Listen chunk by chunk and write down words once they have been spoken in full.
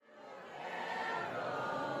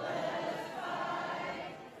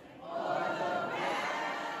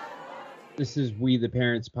This is We the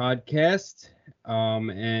Parents podcast,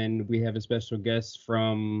 and we have a special guest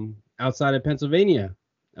from outside of Pennsylvania.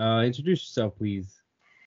 Introduce yourself, please.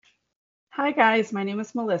 Hi guys, my name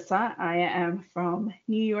is Melissa. I am from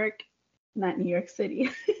New York, not New York City.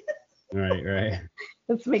 Right, right.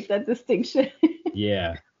 Let's make that distinction.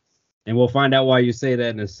 Yeah, and we'll find out why you say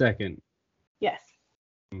that in a second. Yes.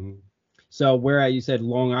 hmm So, where at? You said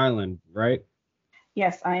Long Island, right?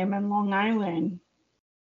 Yes, I am in Long Island.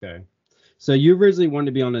 Okay. So, you originally wanted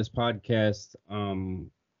to be on this podcast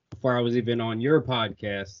before I was even on your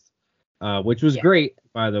podcast, which was Yeah. great,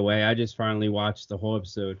 by the way. I just finally watched the whole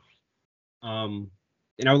episode. And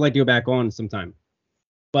I would like to go back on sometime.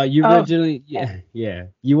 But you Oh, originally, yeah. yeah,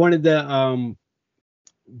 you wanted to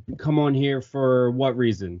come on here for what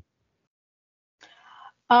reason?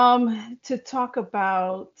 To talk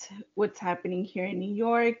about what's happening here in New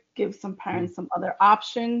York, give some Mhm. parents some other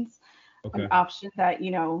options, an Okay. option that,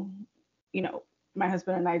 my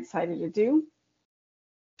husband and I decided to do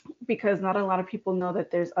because not a lot of people know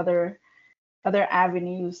that there's other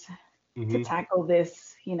avenues to hmm tackle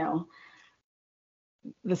this,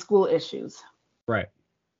 the school issues. Right.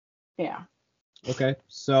 Yeah. Okay.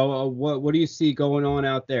 So what do you see going on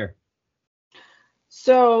out there?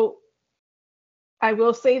 So I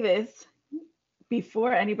will say this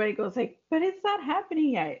before anybody goes like, but it's not happening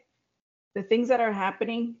yet. The things that are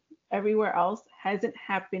happening everywhere else hasn't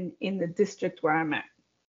happened in the district where I'm at.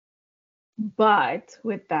 But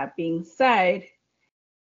with that being said,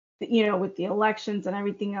 with the elections and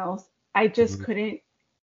everything else, I just hmm couldn't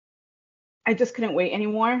I just couldn't wait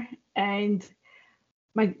anymore. And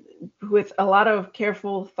my with a lot of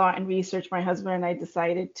careful thought and research, my husband and I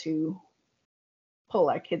decided to pull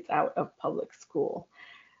our kids out of public school.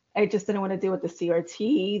 I just didn't want to deal with the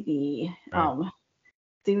CRT, the Right.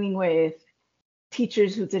 dealing with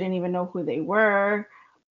teachers who didn't even know who they were,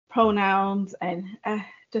 pronouns, and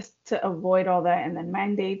just to avoid all that, and then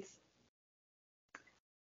mandates.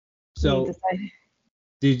 We So decided.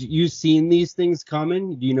 did you seen these things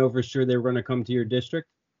coming? Do you know for sure they were going to come to your district?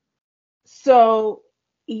 So,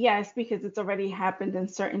 yes, because it's already happened in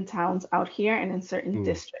certain towns out here and in certain Mm.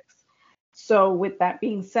 districts. So, with that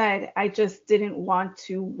being said, I just didn't want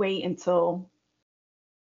to wait until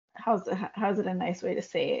how's it a nice way to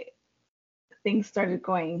say it? Things started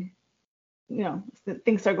going,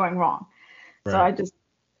 things started going wrong. So Right.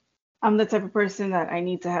 I'm the type of person that I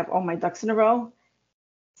need to have all my ducks in a row.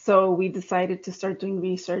 So we decided to start doing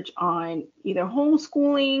research on either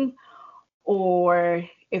homeschooling or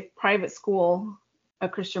if a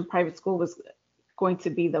Christian private school was going to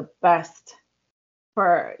be the best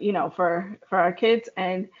for our kids.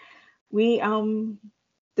 And we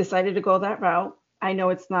decided to go that route. I know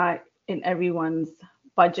it's not in everyone's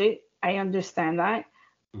budget. I understand that,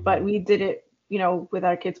 hmm but we did it, with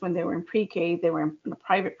our kids when they were in pre-K. They were in a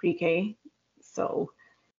private pre-K, so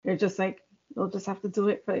they're just like they'll just have to do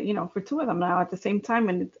it for two of them now at the same time,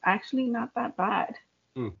 and it's actually not that bad.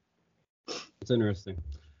 Mm. It's interesting.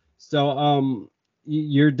 So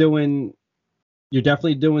you're definitely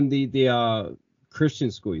doing the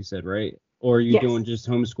Christian school, you said, right? Or are you Yes. doing just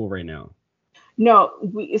homeschool right now? No,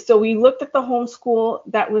 we looked at the homeschool.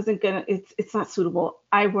 That wasn't gonna. It's not suitable.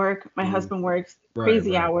 I work. My Mm. husband works Right,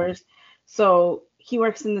 crazy right. hours, so he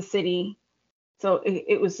works in the city. So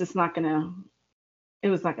it was just not gonna. It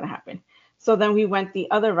was not gonna happen. So then we went the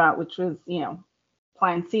other route, which was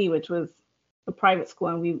Plan C, which was a private school,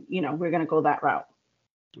 and we're gonna go that route.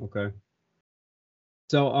 Okay.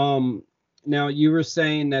 So now you were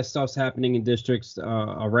saying that stuff's happening in districts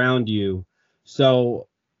around you. So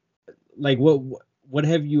like what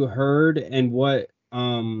have you heard and what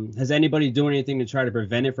has anybody doing anything to try to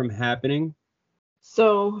prevent it from happening?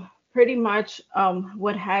 So pretty much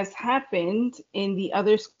what has happened in the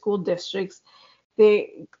other school districts,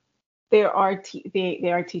 they they are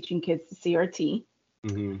teaching kids the CRT.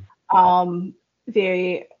 hmm Um,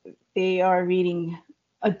 they they are reading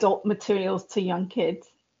adult materials to young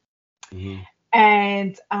kids, hmm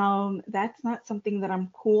and that's not something that I'm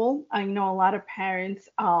cool. I know a lot of parents.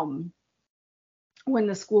 When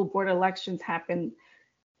the school board elections happened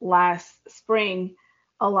last spring,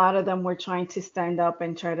 a lot of them were trying to stand up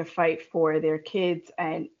and try to fight for their kids,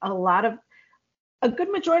 and a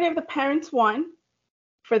good majority of the parents won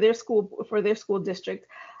for their school district.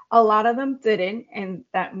 A lot of them didn't, and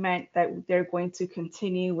that meant that they're going to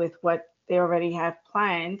continue with what they already have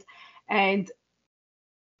planned. And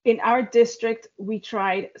in our district, we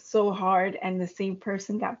tried so hard, and the same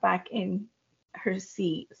person got back in her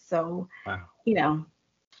seat. So, Wow. you know,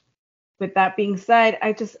 with that being said,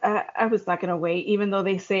 I was not going to wait, even though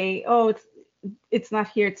they say, oh, it's not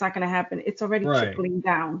here, it's not going to happen. It's already Right. trickling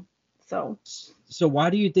down. So So why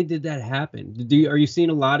do you think that happened? Are you seeing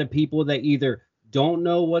a lot of people that either don't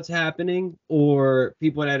know what's happening or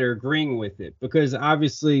people that are agreeing with it? Because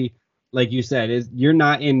obviously, like you said, you're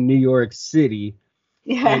not in New York City,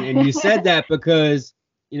 yeah. and you said that because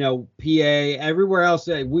PA, everywhere else,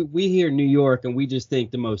 we hear New York and we just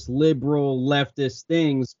think the most liberal leftist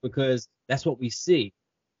things because that's what we see.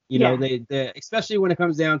 Yeah. They especially when it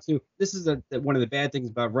comes down to this is one of the bad things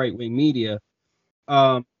about right wing media.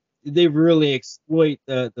 Um, they really exploit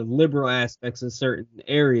the liberal aspects in certain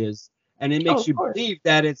areas, and it Oh, makes of you course. believe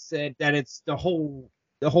that it's the whole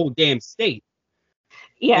damn state.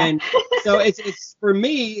 Yeah. And so it's for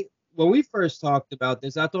me, when we first talked about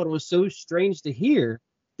this, I thought it was so strange to hear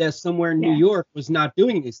that somewhere in New Yeah. York was not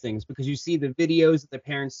doing these things because you see the videos of the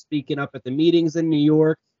parents speaking up at the meetings in New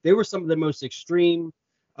York. They were some of the most extreme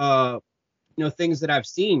uh things that I've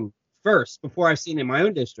seen first before I've seen it in my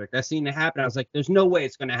own district. I've seen it happen. I was like, there's no way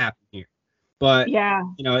it's going to happen here. But Yeah.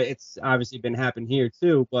 it's obviously been happening here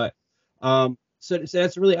too. But so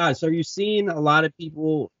that's really odd. So are you seeing a lot of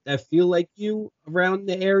people that feel like you around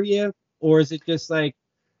the area, or is it just like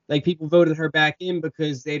people voted her back in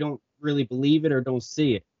because they don't really believe it or don't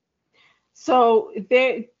see it? So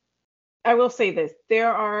I will say this.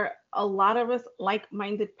 There are a lot of us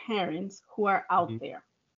like-minded parents who are out Hmm. there.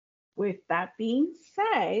 With that being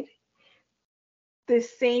said, the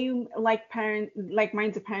same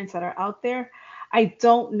like-minded parents that are out there, I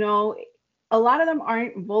don't know. A lot of them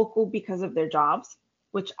aren't vocal because of their jobs,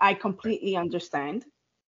 which I Right. completely understand.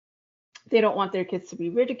 They don't want their kids to be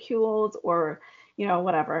ridiculed or,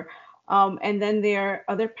 whatever. And then there are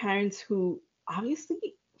other parents who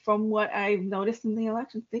obviously, from what I've noticed in the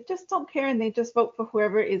elections, they just don't care and they just vote for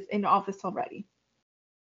whoever is in office already.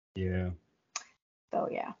 Yeah. So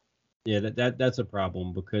yeah. Yeah, that's a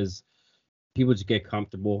problem because people just get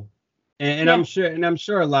comfortable, and Yeah. I'm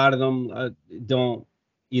sure a lot of them don't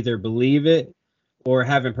either believe it or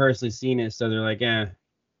haven't personally seen it, so they're like,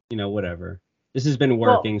 whatever. This has been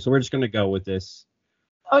Well, working, so we're just gonna go with this.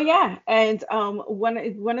 oh yeah. And one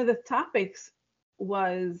of the topics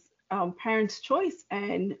was parents' choice.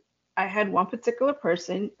 And I had one particular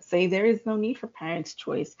person say there is no need for parents'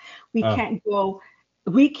 choice. We Oh, can't go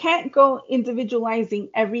we can't go individualizing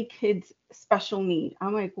every kid's special need.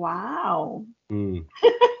 I'm like, wow. mm.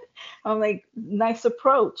 I'm like, nice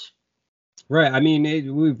approach. Right. I mean,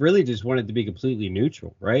 we really just want it to be completely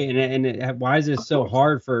neutral, right? Why is it Of so course.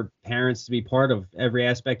 hard for parents to be part of every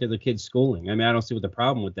aspect of their kid's schooling? I mean, I don't see what the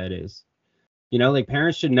problem with that is. Like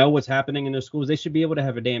parents should know what's happening in their schools. They should be able to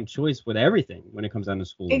have a damn choice with everything when it comes down to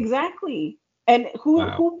schooling. Exactly. And who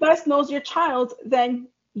Wow. who best knows your child than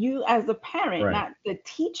you as a parent, Right. not the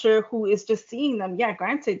teacher who is just seeing them. Yeah,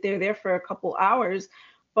 granted, they're there for a couple hours,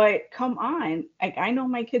 but come on. Like I know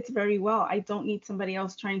my kids very well. I don't need somebody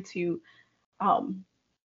else trying to um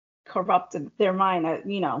corrupt their mind,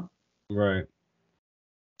 Right.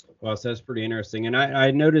 Well, so that's pretty interesting. And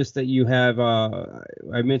I noticed that you have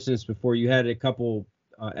I mentioned this before, you had a couple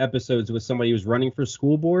episodes with somebody who's running for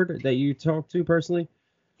school board that you talked to personally.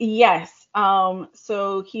 Yes.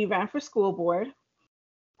 So he ran for school board.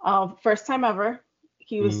 First time ever.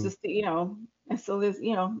 He was Mm, just, and so there's,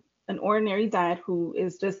 an ordinary dad who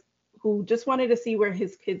just wanted to see where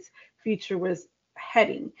his kid's future was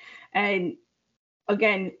heading. And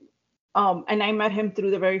again, and I met him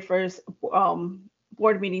through the very first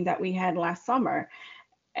board meeting that we had last summer.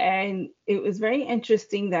 And it was very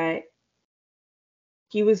interesting that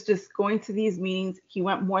he was just going to these meetings. He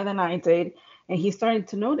went more than I did. And he started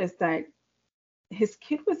to notice that his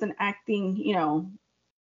kid wasn't acting,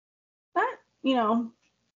 not, you know,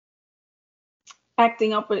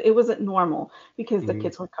 acting up, but it wasn't normal because the mm,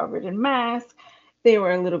 kids were covered in masks. There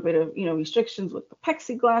were a little bit of, restrictions with the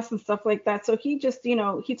plexiglass and stuff like that. So he just,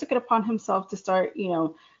 he took it upon himself to start,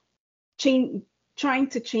 change, trying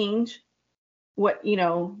to change what,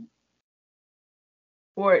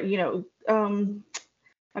 or,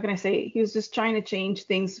 how can I say? He was just trying to change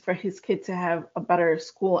things for his kid to have a better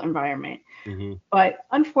school environment. mm-hmm, But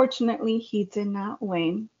unfortunately, he did not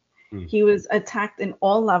win. mm. He was attacked in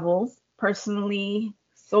all levels, personally,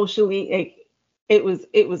 socially. Like, it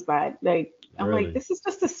was bad. Like I'm like, Really? this is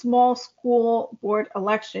just a small school board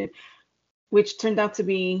election, which turned out to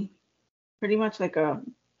be pretty much like a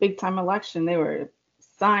big time election. There were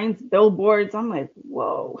signs, billboards. I'm like,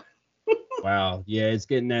 whoa. Wow. Yeah, it's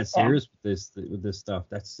getting that Yeah. serious with this stuff.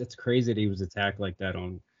 That's crazy that he was attacked like that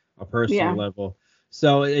on a personal Yeah. level.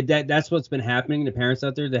 So that's what's been happening. The parents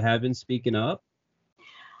out there that have been speaking up.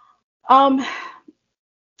 Um,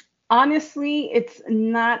 Honestly, it's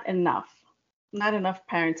not enough. Not enough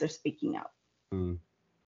parents are speaking out. Mm.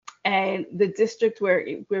 And the district where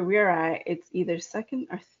we're at, it's either second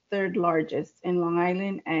or third largest in Long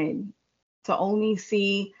Island. And to only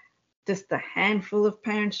see just a handful of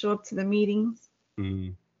parents show up to the meetings,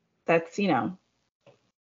 Mm, that's, and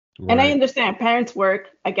I right. understand parents work,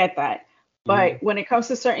 I get that. Mm, But when it comes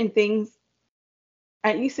to certain things,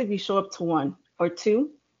 at least if you show up to one or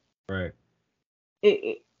two, right.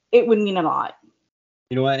 it would mean a lot.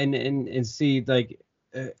 You know what? And see, like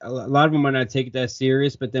a lot of them might not take it that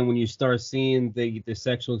serious, but then when you start seeing the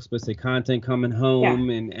sexual explicit content coming Yeah. home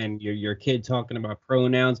and your kid talking about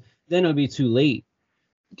pronouns, then it'll be too late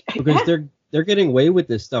because Yeah. they're getting away with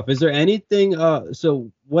this stuff. Is there anything?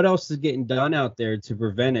 So what else is getting done out there to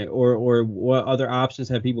prevent it, or what other options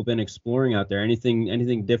have people been exploring out there?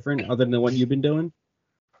 Anything different other than what you've been doing?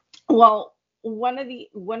 Well, one of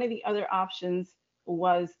the other options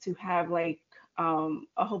was to have like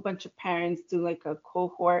a whole bunch of parents do like a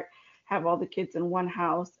cohort, have all the kids in one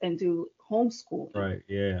house and do homeschooling. Right.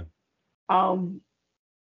 Yeah. Um,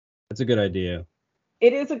 That's a good idea.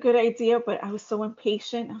 it is a good idea, but I was so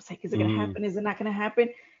impatient. I was like, is it gonna Hmm. happen? Is it not gonna happen?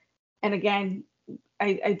 And again,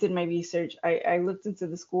 I did my research. I looked into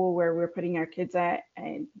the school where we're putting our kids at,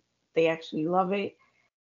 and they actually love it.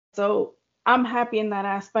 So I'm happy in that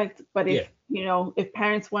aspect. But Yeah. if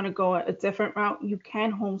parents want to go a different route, you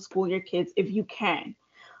can homeschool your kids if you can.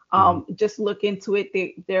 Hmm. Just look into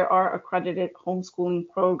it. There are accredited homeschooling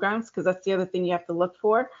programs because that's the other thing you have to look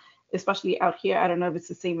for, especially out here. I don't know if it's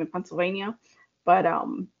the same in Pennsylvania, but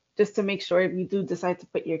just to make sure if you do decide to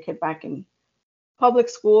put your kid back in public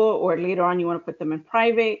school or later on you want to put them in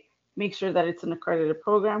private, make sure that it's an accredited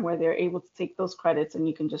program where they're able to take those credits and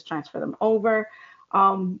you can just transfer them over.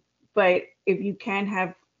 Um, but if you can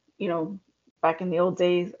have, you know, back in the old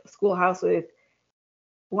days, a schoolhouse with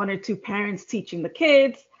one or two parents teaching the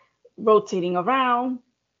kids, rotating around,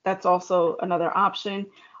 that's also another option.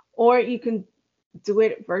 Or you can do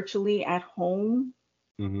it virtually at home.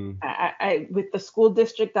 Hmm. With the school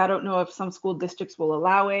district, I don't know if some school districts will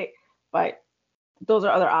allow it, but those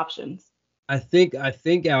are other options. I think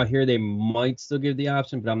out here they might still give the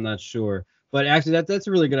option, but I'm not sure. But actually, that's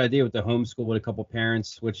a really good idea with the homeschool with a couple parents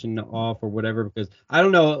switching off or whatever, because I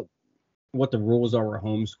don't know what the rules are with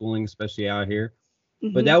homeschooling, especially out here.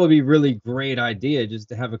 But Hmm. that would be really great idea just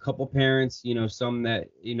to have a couple parents, some that,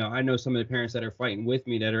 I know some of the parents that are fighting with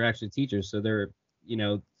me that are actually teachers. So you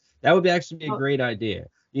know, that would be actually be a Oh, great idea.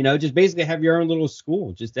 Just basically have your own little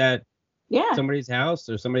school just at yeah, somebody's house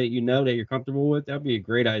or somebody that you know that you're comfortable with. That'd be a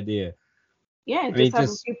great idea. yeah. I Just mean, have a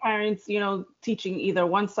just few parents, teaching either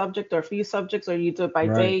one subject or a few subjects, or you do it by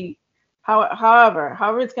right. day.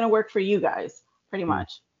 However it's gonna work for you guys, pretty Mm.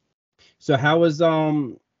 much. So how was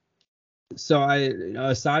so I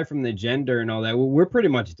aside from the gender and all that, we're pretty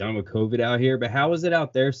much done with COVID out here, but how is it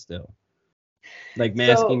out there still? Like So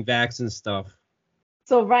masking, vax and stuff.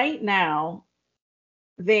 so right now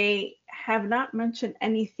they have not mentioned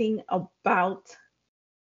anything about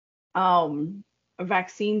um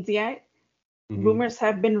vaccines yet. Hmm. Rumors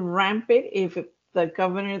have been rampant if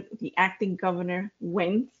the acting governor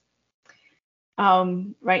wins.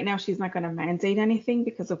 Right now she's not going to mandate anything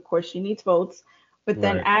because of course she needs votes. But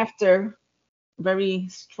then Right. after, very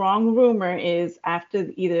strong rumor is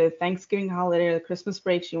after either the Thanksgiving holiday or the Christmas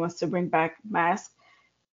break, she wants to bring back masks,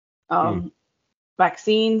 Mm. um,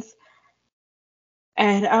 vaccines.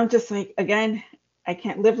 And I'm just like, again, I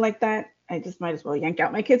can't live like that. I just might as well yank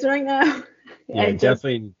out my kids right now Yeah, and just,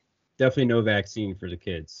 definitely no vaccine for the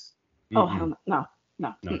kids. oh, hell Mm-mm. no,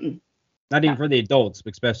 no, no, No, mm-mm, not even no, for the adults,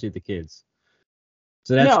 but especially the kids.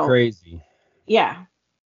 So that's no, crazy. yeah.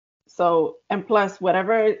 So, and plus,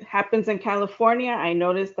 whatever happens in California, I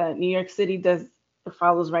noticed that New York City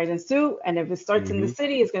follows right in suit. And if it starts in the Hmm.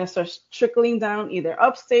 city, it's going to start trickling down either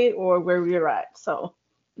upstate or where we're at. So,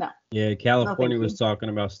 no, Yeah, no, California thank was you. talking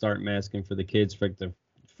about start masking for the kids for like the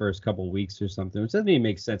first couple weeks or something, which doesn't even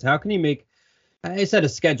make sense. How can you make, I said, a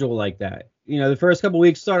schedule like that? The first couple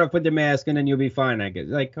weeks start off with the mask and then you'll be fine, I guess.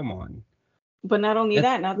 Like, come on. But not only That's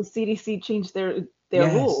that, now the CDC changed their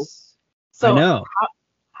rules. yes. I So, know.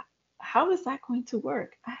 how is that going to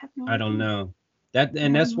work? I have no I don't idea. know. I And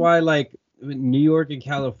have that's no. why like New York and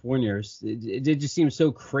California, it just seems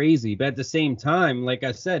so crazy. But at the same time, like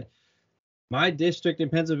I said, my district in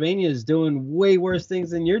Pennsylvania is doing way worse things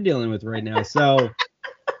than you're dealing with right now. So,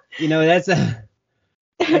 that's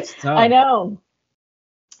that's I tough. know.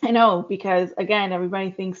 I know because again,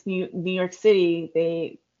 everybody thinks New York City.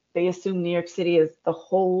 They assume New York City is the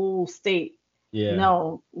whole state. Yeah.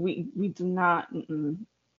 No, we do not.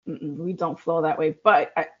 We don't flow that way.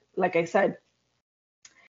 But like I said,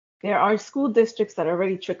 there are school districts that are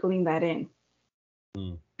already trickling that in.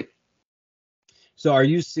 Mm. So are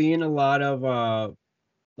you seeing a lot of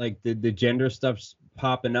like the gender stuff's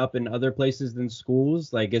popping up in other places than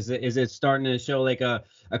schools? Like is it starting to show like a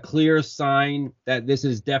clear sign that this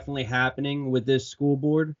is definitely happening with this school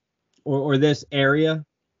board or this area?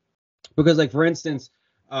 Because like for instance,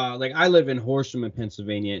 like I live in Horsham in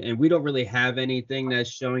Pennsylvania, and we don't really have anything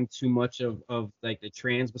that's showing too much of like the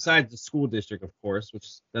trans, besides the school district, of course, which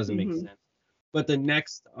doesn't make Hmm. sense. But the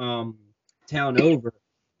next town over,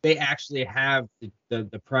 they actually have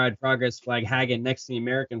the Pride Progress flag hanging next to the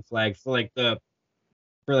American flag for like the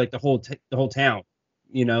whole town,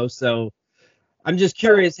 you know. So I'm just So,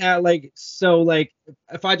 curious how like so like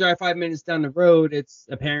if I drive 5 minutes down the road, it's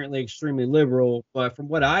apparently extremely liberal, but from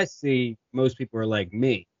what I see, most people are like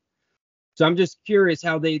me. So I'm just curious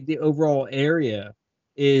how the overall area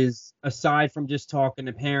is, aside from just talking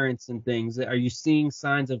to parents and things. Are you seeing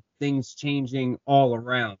signs of things changing all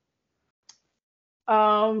around?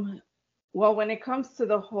 um, well, when it comes to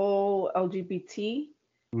the whole LGBT,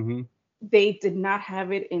 Mm-hmm. they did not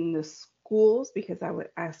have it in the schools because I would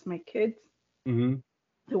ask my kids. Mm-hmm.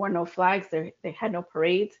 There were no flags. They had no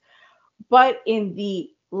parades. But in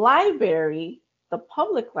the library, the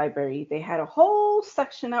public library, they had a whole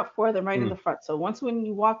section up for them right in Mm. the front. So once when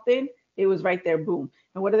you walked in, it was right there, boom.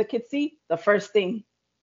 And what do the kids see? The first thing,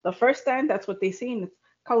 the first stand, that's what they see. And it's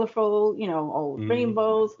colorful, all Mm-hmm.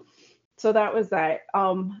 rainbows. So that was that.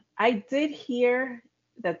 I did hear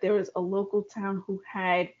that there was a local town who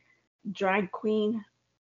had drag queen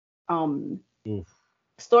um Oof.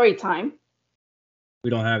 story time. We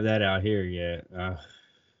don't have that out here yet.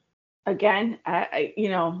 Again, I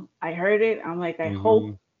heard it. I'm like,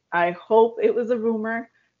 Mm-hmm. I hope it was a rumor,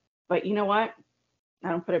 but you know what? I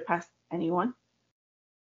don't put it past anyone.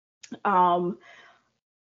 Um,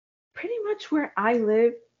 Pretty much where I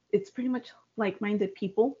live, it's pretty much like-minded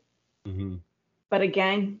people. Mm-hmm. But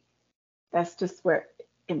again, that's just where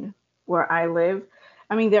I live.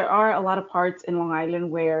 I mean, there are a lot of parts in Long Island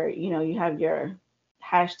where, you have your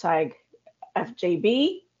hashtag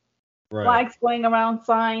FJB Right. flags going around,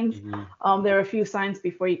 signs. Mm-hmm. There are a few signs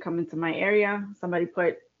before you come into my area. Somebody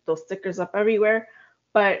put those stickers up everywhere.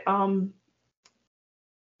 But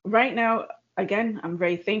right now, again, I'm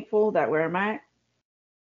very thankful that where I'm at,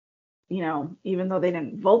 even though they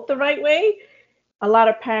didn't vote the right way, a lot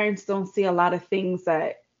of parents don't see a lot of things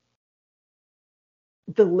that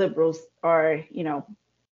the liberals are,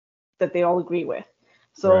 that they all agree with.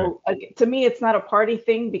 Right. So to me, it's not a party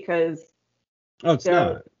thing because Oh, it's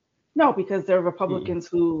there not. no, because there are Mm-mm. Republicans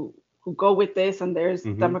who go with this and there's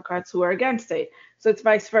Mm-hmm. Democrats who are against it. So it's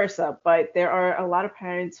vice versa. But there are a lot of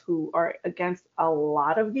parents who are against a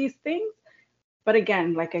lot of these things. But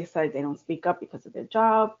again, like I said, they don't speak up because of their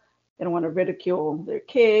job. They don't want to ridicule their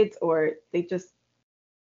kids, or they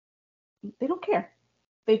don't care.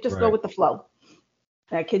 They just go Right. with the flow.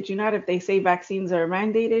 I kid you not, if they say vaccines are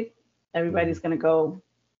mandated, Mm-hmm. everybody's gonna go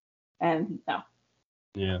and no.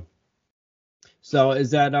 Yeah. So is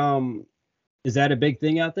that a big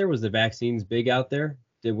thing out there? Was the vaccines big out there?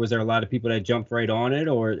 Was there a lot of people that jumped right on it,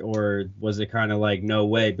 or was it kind of like no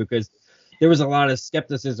way? Because there was a lot of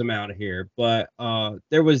skepticism out here, but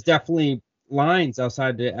there was definitely lines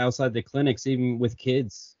outside the clinics, even with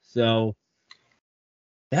kids. So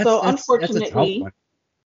So that's a tough unfortunately, one.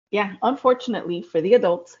 yeah, unfortunately for the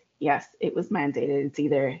adults, yes, it was mandated. It's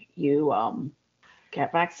either you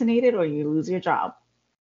get vaccinated or you lose your job.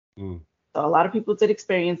 Mm, So a lot of people did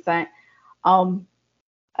experience that. Um,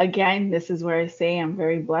 Again, this is where I say I'm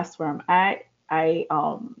very blessed where I'm at. I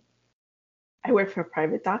work for a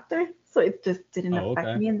private doctor, so it just didn't oh, affect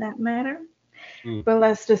okay. me in that manner. Mm, But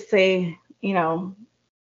let's just say,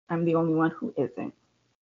 I'm the only one who isn't.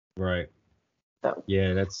 right. So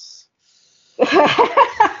Yeah, that's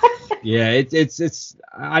yeah. It's.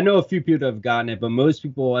 I know a few people that have gotten it, but most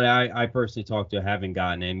people that I personally talk to haven't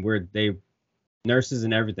gotten it. And where they nurses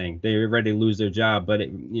and everything. They're ready to lose their job, but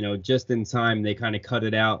just in time they kind of cut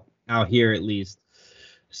it out here at least.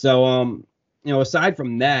 So aside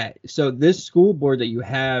from that, so this school board that you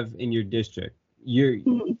have in your district,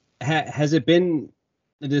 has it been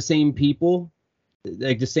the same people,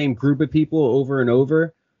 like the same group of people over and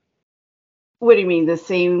over? what do you mean, the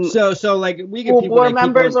same So like we get school people board that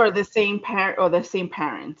keep members on or the same parent or the same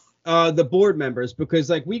parents? the board members, because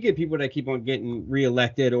like we get people that keep on getting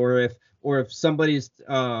reelected, or if somebody's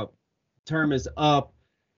term is up,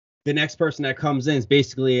 the next person that comes in is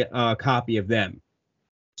basically a copy of them.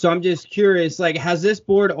 So I'm just curious, like, has this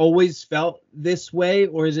board always felt this way,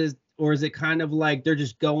 or is it kind of like they're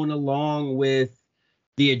just going along with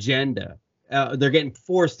the agenda? They're getting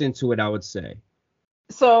forced into it, I would say.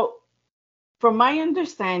 So from my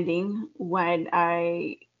understanding, when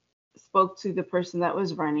I spoke to the person that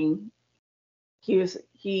was running.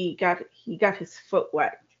 He got his foot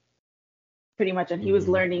wet pretty much, and he was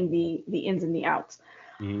Mm-hmm. learning the ins and the outs.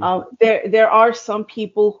 Mm-hmm. There are some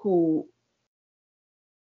people who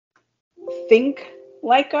think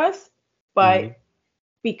like us, Mm-hmm. but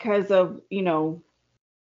because of,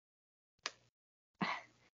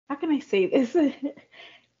 how can I say this?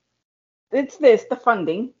 It's the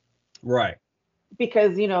funding, Right.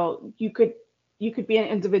 because you could be an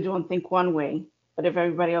individual and think one way, but if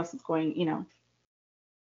everybody else is going,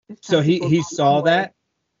 if 10 So people he go one saw way, that.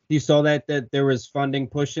 He saw that there was funding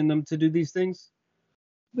pushing them to do these things.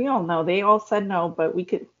 we all know they all said no, but we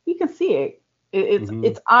can see it. Mm-hmm.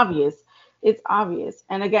 It's obvious. It's obvious.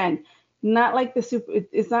 And again, not like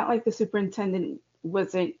it's not like the superintendent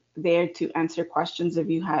wasn't there to answer questions. If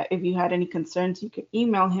you had any concerns, you could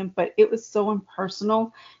email him, but it was so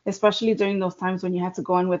impersonal, especially during those times when you had to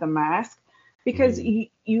go in with a mask, because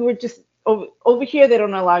Mm-hmm. you were just over here. They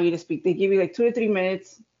don't allow you to speak. They give you like 2 to 3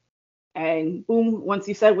 minutes, and boom, once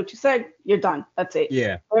you said what you said, you're done. That's it.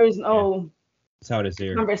 Yeah. There is Yeah. no That's how it is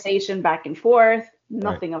here. conversation back and forth, Right.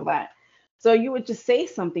 nothing of that. So you would just say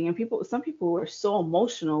something, and some people were so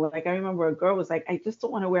emotional. Like, I remember a girl was like, I just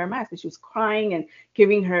don't want to wear a mask, and she was crying and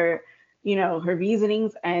giving her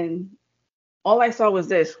reasonings, and all I saw was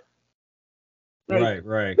this, like, Right.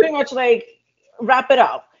 Right. pretty much like, wrap it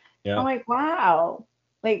up. I'm Yeah. like, wow,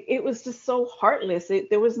 like, it was just so heartless.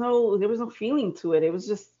 There was no feeling to it. It was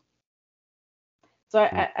just, so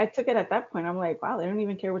Mm. I took it at that point. I'm like, wow, they don't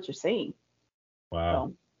even care what you're saying. Wow.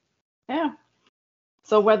 So yeah.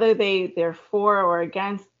 So whether they're for or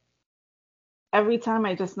against, every time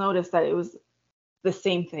I just noticed that it was the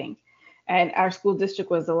same thing. And our school district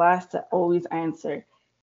was the last to always answer.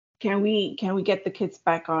 Can we get the kids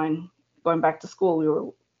back on going back to school? We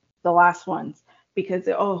were the last ones because,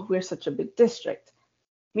 oh, we're such a big district.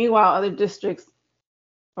 Meanwhile, other districts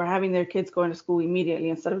were having their kids going to school immediately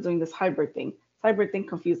instead of doing this hybrid thing. This hybrid thing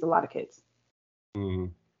confused a lot of kids. Mm-hmm.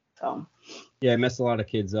 So Yeah, it messed a lot of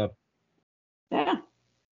kids up. yeah.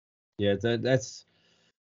 Yeah, that's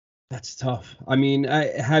tough. I mean,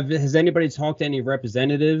 has anybody talked to any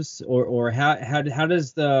representatives, or how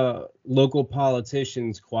does the local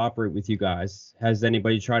politicians cooperate with you guys? Has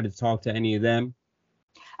anybody tried to talk to any of them?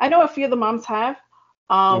 I know a few of the moms have.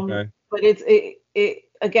 Okay. But it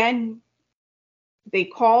again, they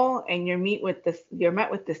call and you're met with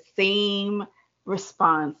the same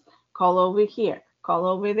response. Call over here, call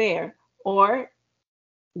over there, or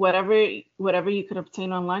whatever you could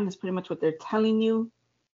obtain online is pretty much what they're telling you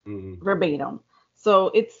Mm-hmm. verbatim. So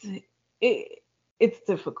it it's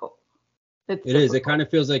difficult. It's It is. It kind difficult. of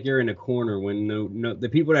feels like you're in a corner when no the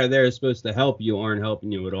people that are there supposed to help you aren't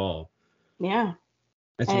helping you at all. Yeah.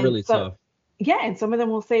 That's And really so tough. yeah, and some of them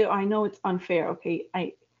will say, oh, I know it's unfair. Okay,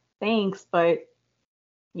 I thanks, but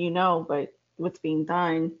but what's being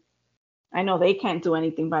done, I know they can't do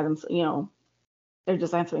anything by themselves. They're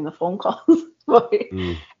just answering the phone calls. But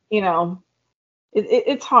Mm. you know,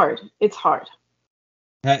 it's hard. It's hard.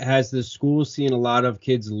 Has the school seen a lot of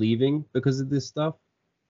kids leaving because of this stuff?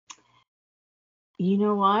 You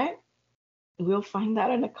know what? We'll find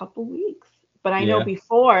out in a couple weeks. But I know Yeah.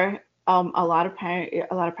 before, a lot of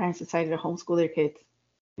parents decided to homeschool their kids.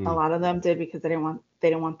 A Mm. lot of them did because they didn't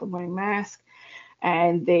want them wearing masks,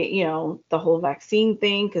 and the whole vaccine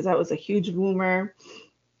thing, because that was a huge rumor.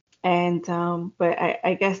 And but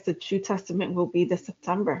I guess the true testament will be this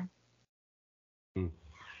September. Mm.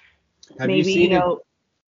 Have you Maybe, seen it?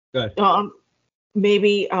 Good.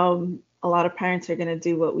 maybe a lot of parents are gonna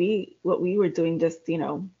do what we were doing, just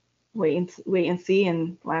wait and see,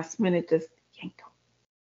 and last minute just yank them.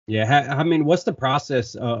 Yeah. I mean, what's the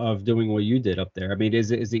process of doing what you did up there? I mean,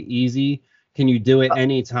 is it easy? Can you do it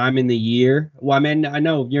any time in the year? Well, I mean, I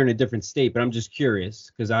know you're in a different state, but I'm just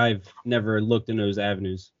curious because I've never looked in those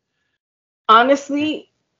avenues.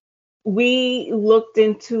 Honestly, we looked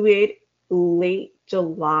into it late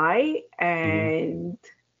July, Hmm. and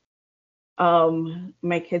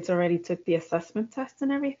my kids already took the assessment test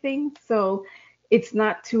and everything, so it's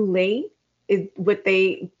not too late. What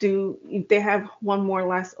they do, they have one more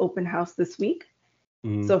last open house this week.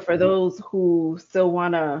 Hmm. So for those who still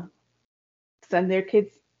want to send their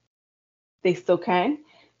kids, they still can.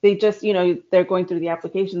 They just, they're going through the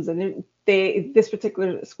applications, and this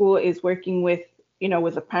particular school is working with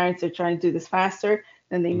the parents. They're trying to do this faster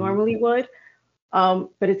than they Hmm. normally would.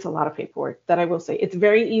 But it's a lot of paperwork, that I will say. It's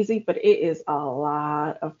very easy, but it is a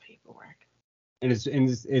lot of paperwork. And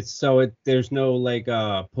it's so there's no like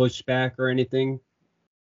pushback or anything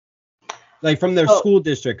like from their So school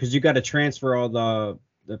district because you got to transfer all the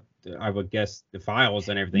I would guess the files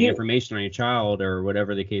and everything, You information on your child or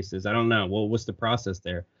whatever the case is. I don't know. Well, what's the process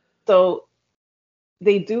there? so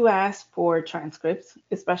they do ask for transcripts,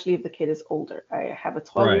 especially if the kid is older. I have a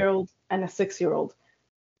 12-year Right. old and a 6-year-old.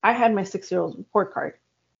 I had my 6-year-old report card,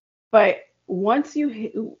 but once you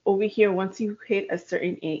hit over here, once you hit a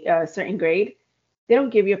certain grade, they don't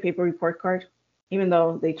give you a paper report card, even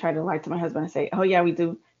though they try to lie to my husband and say, "Oh yeah, we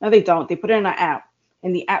do." No, they don't. They put it in an app,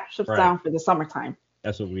 and the app shuts Right. down for the summertime.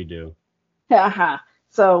 That's what we do. Uh-huh.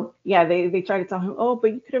 So yeah, they try to tell him, "Oh,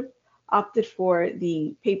 but you could have opted for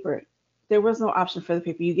the paper." There was no option for the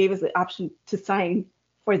paper. You gave us the option to sign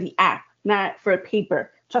for the app, not for a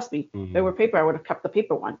paper. Trust me, if it Hmm. were paper, I would have kept the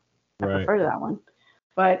paper one. I Right. prefer that one.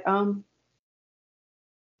 But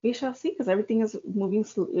we shall see because everything is moving,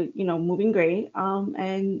 moving great.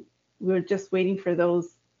 And we're just waiting for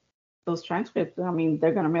those transcripts. I mean,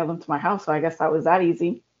 they're gonna mail them to my house, so I guess that was that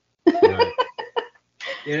easy. Right.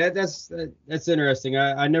 Yeah, that's interesting.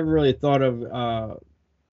 I never really thought of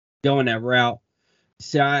going that route.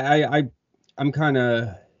 See, I'm kind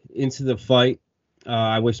of into the fight.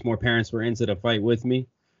 I wish more parents were into the fight with me.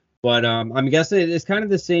 But I'm guessing it's kind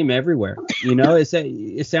of the same everywhere.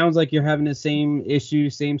 It sounds like you're having the same issue,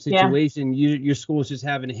 same Yeah. situation. Your schools just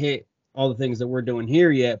haven't hit all the things that we're doing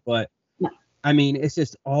here yet. But No. I mean, it's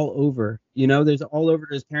just all over. There's all over.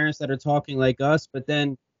 There's parents that are talking like us, but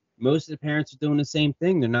then most of the parents are doing the same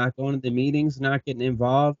thing. They're not going to the meetings, not getting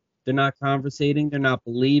involved. They're not conversating. They're not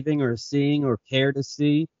believing or seeing or care to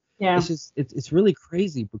see. Yeah. It's really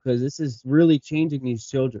crazy because this is really changing these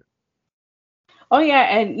children. Oh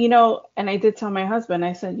yeah, and and I did tell my husband,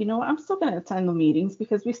 I said, I'm still gonna attend the meetings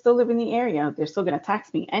because we still live in the area. They're still gonna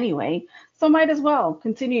tax me anyway, so might as well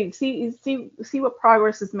continue see what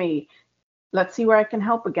progress is made. Let's see where I can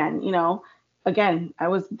help again. Again, I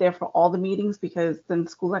was there for all the meetings because then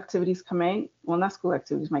school activities come in. Well, not school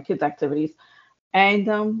activities, my kids' activities,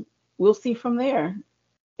 and we'll see from there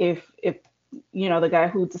if the guy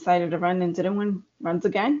who decided to run and didn't win runs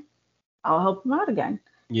again, I'll help him out again.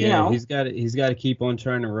 You Yeah, know, he's got to keep on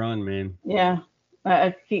trying to run, man. yeah,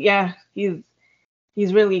 yeah,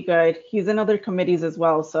 he's really good. He's in other committees as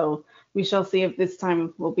well, so we shall see if this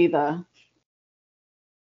time will be better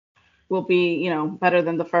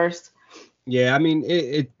than the first. Yeah, I mean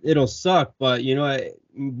it'll suck, but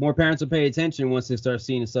more parents will pay attention once they start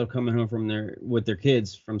seeing the stuff coming home from their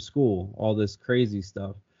kids from school, all this crazy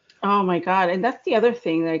stuff. Oh my God, and that's the other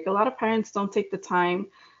thing. Like a lot of parents don't take the time.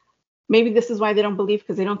 Maybe this is why they don't believe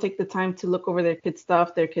because they don't take the time to look over their kids'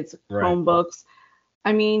 stuff, their kids' Right. Chromebooks.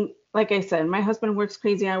 I mean, like I said, my husband works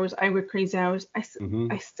crazy hours. I work crazy hours.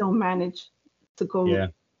 Hmm. I still manage to go, Yeah.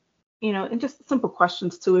 and just simple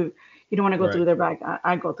questions too. If you don't want to go Right. through their bag,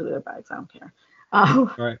 I go through their bags. I don't care.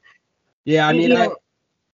 Um, Right. Yeah. I you, mean, you know,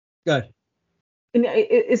 good.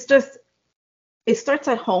 it's just it starts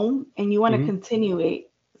at home, and you want to Hmm. continue it.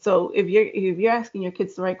 So if you're asking your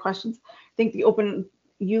kids the right questions, I think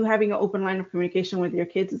you having an open line of communication with your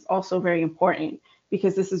kids is also very important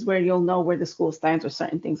because this is where you'll know where the school stands with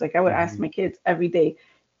certain things. Like I would ask Hmm. my kids every day,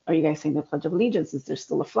 "Are you guys saying the Pledge of Allegiance? Is there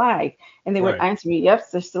still a flag?" And they would Right. answer me, "Yes,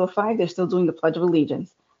 there's still a flag. They're still doing the Pledge of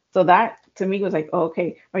Allegiance." So that to me was like, oh,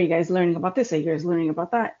 okay, are you guys learning about this? Are you guys learning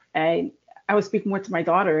about that? And I would speak more to my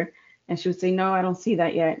daughter, and she would say, "No, I don't see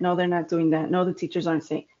that yet. No, they're not doing that. No, the teachers aren't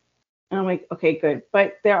saying." And I'm like, okay, good.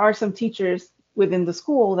 But there are some teachers within the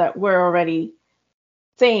school that were already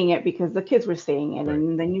saying it because the kids were saying it. Right.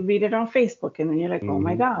 And then you read it on Facebook and then you're like, oh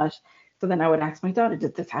my Hmm. gosh. So then I would ask my daughter,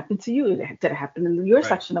 did this happen to you? Did it happen in your Right.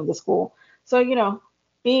 section of the school? So,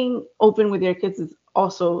 being open with your kids is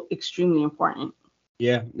also extremely important.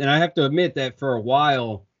 Yeah. And I have to admit that for a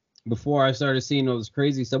while before I started seeing all this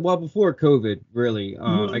crazy stuff, well, before COVID, really,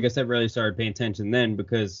 I Hmm. guess I really started paying attention then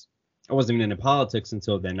because I wasn't even into politics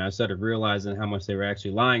until then. I started realizing how much they were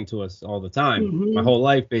actually lying to us all the time, my Hmm. whole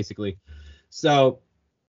life, basically. So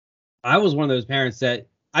I was one of those parents that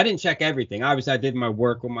I didn't check everything. Obviously, I did my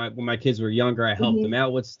work when my kids were younger. I helped them Hmm.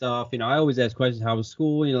 out with stuff. I always ask questions. How was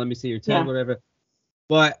school? Let me see your test, Yeah. whatever.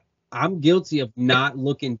 But I'm guilty of not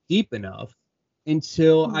looking deep enough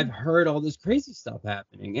until I've Mhm. heard all this crazy stuff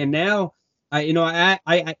happening. And now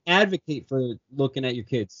I advocate for looking at your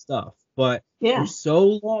kids' stuff. But for Yeah.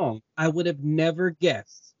 so long, I would have never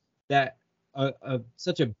guessed that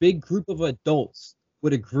such a big group of adults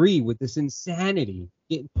would agree with this insanity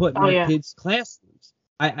getting put in Oh, our yeah. kids' classrooms.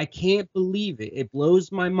 I can't believe it. It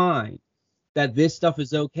blows my mind that this stuff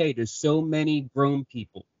is okay to so many grown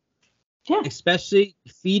people, Yeah. especially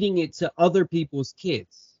feeding it to other people's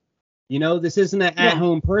kids. This isn't an Yeah.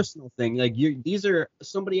 at-home personal thing. Like these are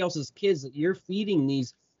somebody else's kids that you're feeding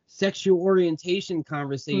these sexual orientation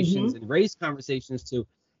conversations Hmm. and race conversations to.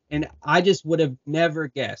 And I just would have never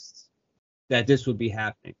guessed that this would be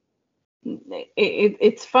happening.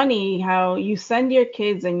 It's funny how you send your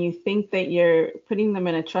kids and you think that you're putting them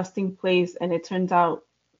in a trusting place, and it turns out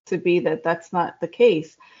to be that that's not the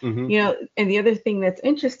case. Hmm. And the other thing that's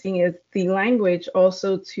interesting is the language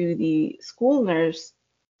also to the school nurse.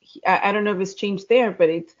 I don't know if it's changed there, but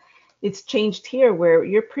it's changed here where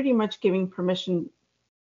you're pretty much giving permission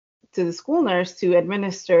to the school nurse to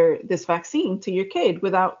administer this vaccine to your kid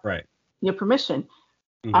without Right. your permission.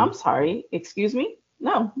 Hmm. I'm sorry, excuse me?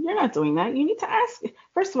 No, you're not doing that. You need to ask.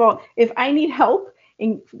 First of all, if I need help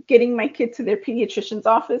in getting my kid to their pediatrician's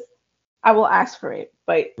office, I will ask for it.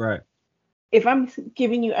 But Right. if I'm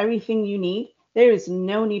giving you everything you need, there is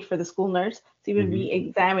no need for the school nurse to even Hmm. be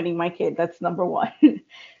examining my kid. That's number one.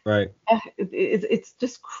 Right. It's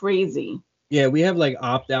just crazy. Yeah, we have like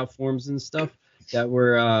opt-out forms and stuff that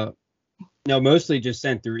were no, mostly just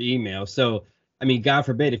sent through email. So, I mean, God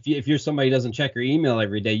forbid, if you're somebody who doesn't check your email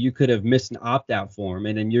every day, you could have missed an opt-out form,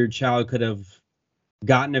 and then your child could have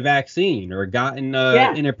gotten a vaccine or gotten Yeah.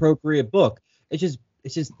 an inappropriate book. It's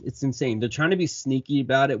insane. They're trying to be sneaky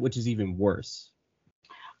about it, which is even worse.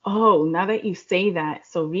 Oh, now that you say that,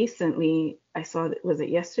 so recently I saw that, was it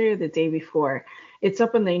yesterday or the day before? It's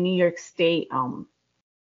up on the New York State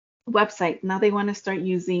website. Now they want to start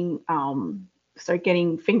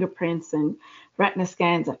getting fingerprints and retina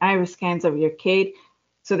scans and iris scans of your kid.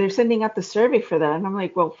 So they're sending out the survey for that. And I'm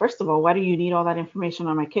like, well, first of all, why do you need all that information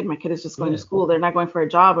on my kid? My kid is just going to Yeah. school. They're not going for a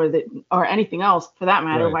job or anything else for that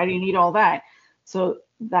matter. Right. Why do you need all that? So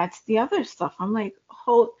that's the other stuff. I'm like,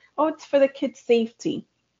 oh, it's for the kid's safety.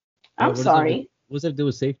 I'm sorry. What does that do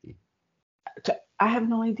with safety? I have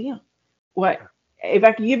no idea. What if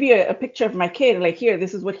I could give you a picture of my kid, like here,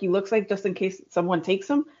 this is what he looks like, just in case someone takes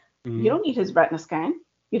him. You Hmm. don't need his retina scan.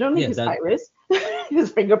 You don't need Yeah, his iris,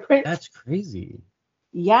 his fingerprints. that's crazy.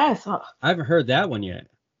 Yes. I haven't heard that one yet.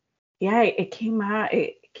 Yeah, it came out.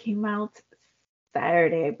 It came out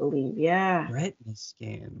Saturday, I believe. Yeah. Retina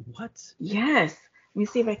scan. What? Yes. Let me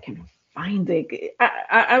see if I can find it.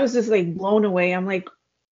 I was just like blown away. I'm like,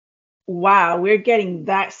 wow, we're getting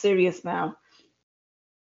that serious now.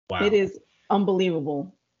 It Wow. is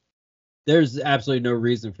unbelievable. There's absolutely no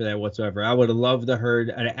reason for that whatsoever. I would have loved to heard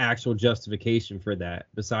an actual justification for that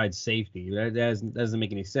besides safety. That doesn't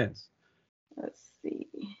make any sense. Let's see.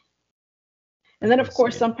 And then Retina of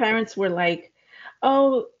course some scan. parents were like,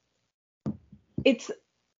 "Oh, it's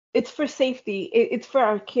it's for safety. It's for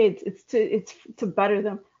our kids. It's to better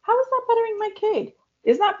them." How is that bettering my kid?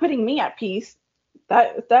 It's not putting me at peace.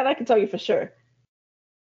 That I can tell you for sure.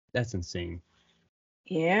 That's insane.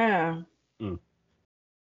 Yeah. Mm,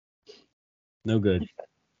 no good.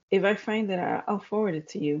 If I find it, I'll forward it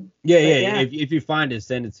to you. Yeah, But yeah. yeah, If you find it,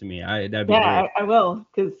 send it to me. That'd be yeah, great. I will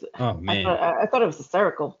because Oh I man. thought I thought it was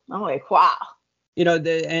hysterical. I'm like, wow.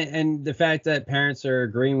 And the fact that parents are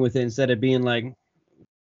agreeing with it instead of being like,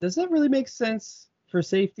 does that really make sense for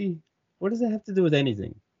safety? What does that have to do with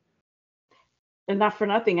anything? And not for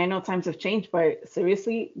nothing, I know times have changed, but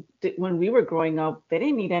seriously, when we were growing up, they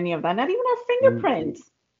didn't need any of that. Not even our Mm,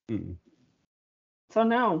 fingerprints. mm. So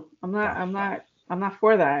no, I'm not. Wow, I'm not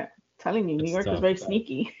for that. I'm telling you, New that's York is tough. very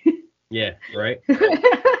sneaky. Yeah, right.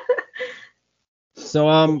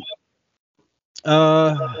 So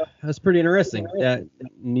that's pretty interesting. That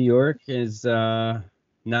New York is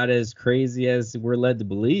not as crazy as we're led to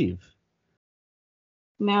believe.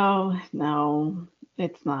 No, no,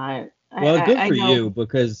 it's not. I, Well, good I for know. you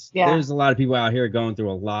because Yeah, there's a lot of people out here going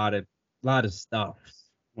through a lot of stuff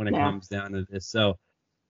when it yeah. comes down to this. So,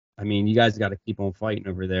 I mean, you guys got to keep on fighting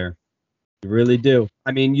over there. You really do.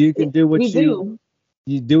 I mean, you can do We what do.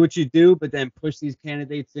 you do what you do, but then push these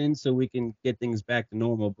candidates in so we can get things back to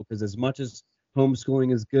normal. Because as much as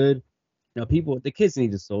homeschooling is good, the kids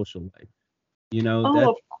need a social life. Oh,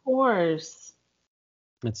 of course.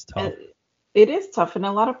 That's Uh, tough. It is tough, and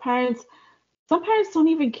a lot of parents, some parents don't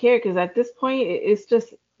even care because at this point, it's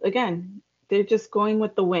just again, they're just going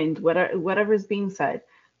with the wind. Whatever is being said,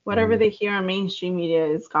 whatever Hmm. they hear on mainstream media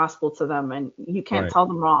is gospel to them, and you can't Right. tell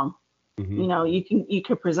them wrong. Hmm. You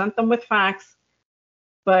can present them with facts,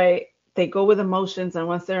 but they go with emotions, and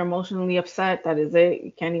once they're emotionally upset, that is it.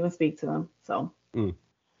 You can't even speak to them. So, Mm.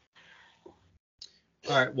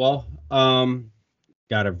 All right. Well,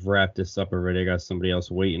 gotta wrap this up already. I got somebody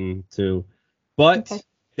else waiting too. But okay.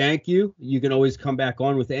 thank you. You can always come back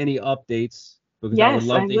on with any updates because I would Yes,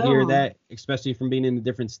 I love to hear will. that, especially from being in a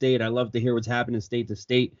different state. I love to hear what's happening state to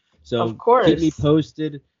state. Of So keep me course.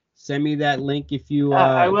 posted. Send me that link I if you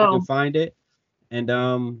can will. find it,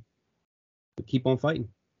 and keep on fighting.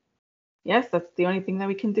 Yes, that's the only thing that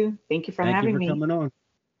we can do. Thank you for Thank you having for me. coming on.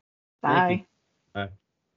 Thank you. Bye. Bye.